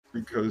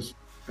because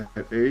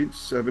at age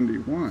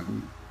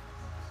 71,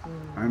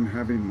 I'm Mm.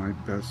 having my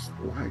best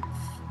life,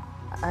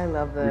 I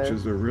love which this.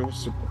 is a real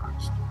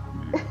surprise to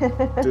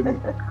me. Didn't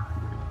occur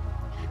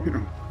to me, you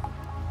know,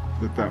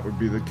 that that would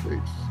be the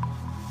case.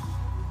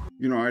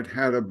 I'd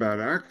had a bad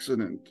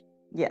accident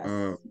Yes.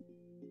 uh,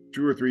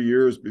 2 or 3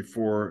 years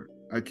before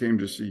I came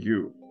to see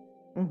you.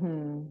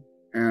 Hmm.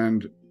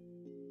 And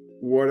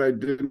what I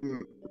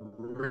didn't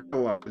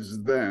realize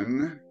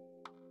then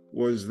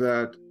was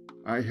that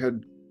I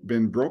had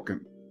been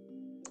broken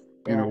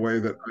in a way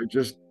Yes. that I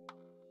just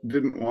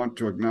didn't want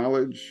to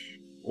acknowledge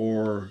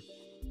or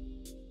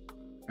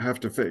have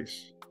to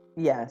face.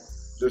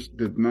 Yes. Just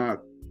did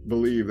not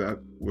believe that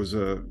was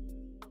a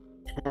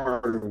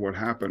part of what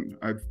happened.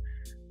 I've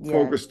Yes.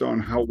 focused on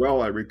how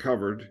well I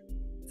recovered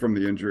from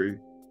the injury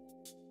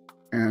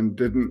and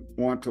didn't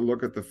want to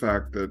look at the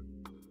fact that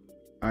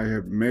I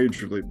had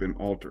majorly been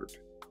altered,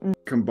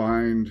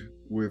 combined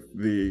with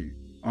the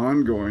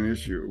ongoing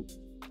issue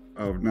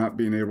of not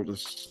being able to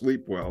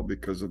sleep well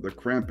because of the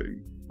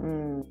cramping.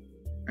 Mm.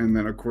 And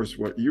then, of course,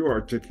 what you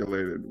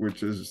articulated,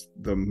 which is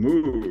the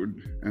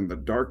mood and the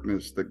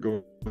darkness that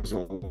goes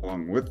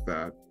along with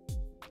that.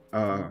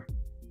 Uh,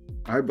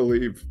 I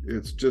believe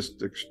it's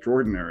just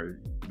extraordinary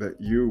that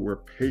you were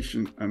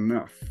patient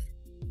enough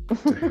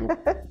to help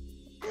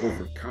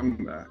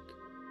overcome that,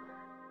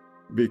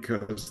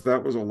 because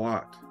that was a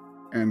lot.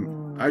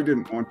 And I Mm.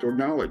 didn't want to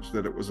acknowledge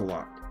that it was a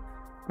lot.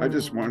 I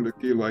just Mm. wanted to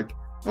feel like,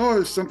 oh,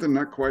 there's something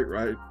not quite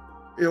right.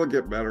 It'll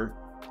get better.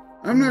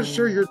 I'm not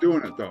sure Mm. you're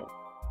doing it though.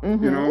 You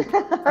Hmm. know,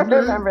 I I'm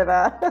just, remember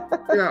yeah,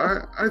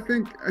 that. I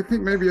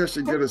think maybe I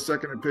should get a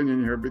second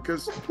opinion here,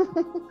 because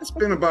it's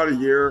been about a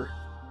year,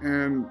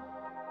 and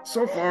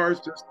so far it's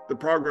just the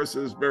progress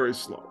is very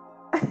slow.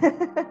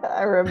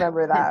 I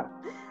remember that.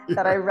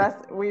 That Yeah,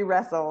 we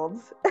wrestled.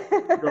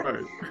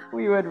 right.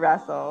 We would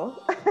wrestle.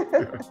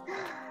 Yeah,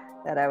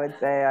 And I would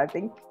say, I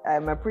think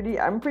I'm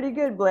pretty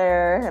good,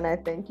 Blair, and I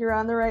think you're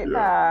on the right yeah,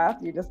 path.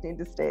 You just need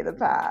to stay the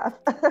path.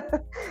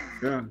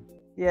 yeah.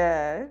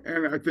 Yeah.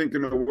 And I think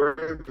in a way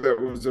that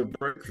was a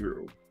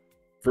breakthrough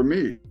for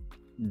me,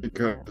 Yeah.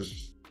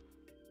 because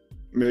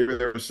maybe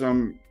there was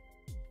some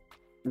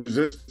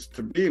resistance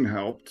to being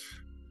helped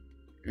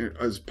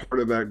as part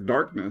of that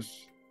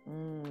darkness.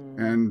 Mm.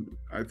 And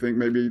I think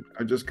maybe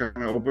I just kind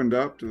of opened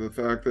up to the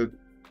fact that,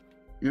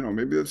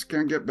 maybe this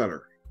can get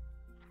better.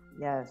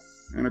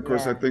 Yes. And of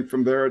course, I Yeah. think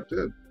from there it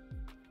did.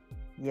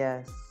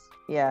 Yes.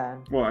 Yeah.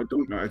 Well, I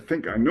don't know. I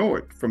think I know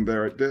it. From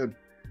there it did.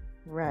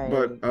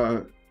 But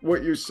Right.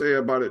 what you say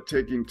about it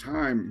taking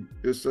time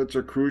is such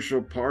a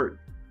crucial part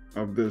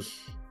of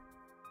this,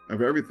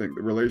 of everything.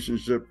 The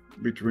relationship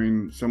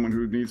between someone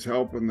who needs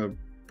help and the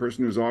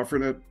person who's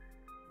offering it.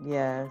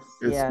 Yes.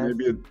 It's Yes.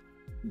 maybe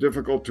a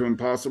difficult to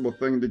impossible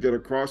thing to get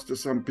across to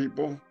some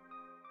people,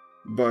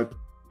 but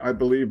I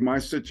believe my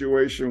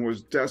situation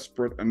was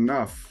desperate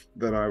enough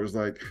that I was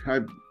like,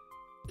 I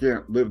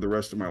can't live the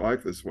rest of my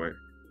life this way.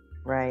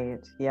 Right.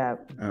 Yeah.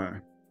 Uh,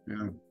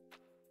 yeah,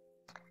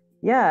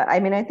 Yeah. I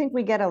mean, I think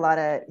we get a lot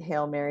of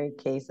Hail Mary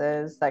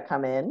cases that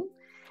come in,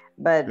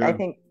 but yeah,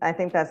 I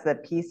think that's the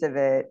piece of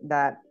it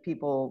that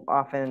people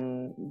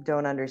often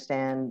don't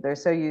understand. They're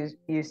so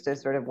used to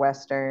sort of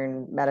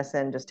Western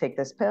medicine, just take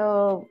this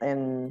pill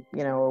and,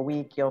 a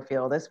week you'll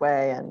feel this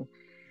way.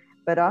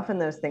 But often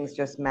those things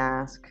just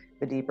mask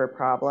the deeper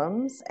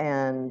problems.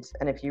 And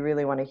if you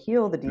really want to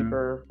heal the yeah,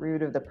 deeper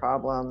root of the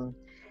problem,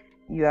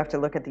 you have to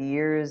look at the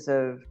years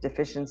of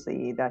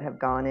deficiency that have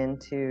gone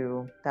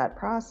into that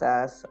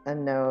process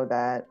and know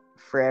that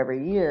for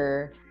every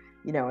year,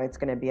 it's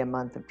going to be a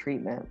month of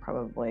treatment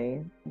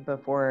probably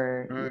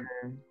before right.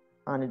 you're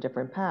on a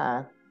different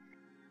path.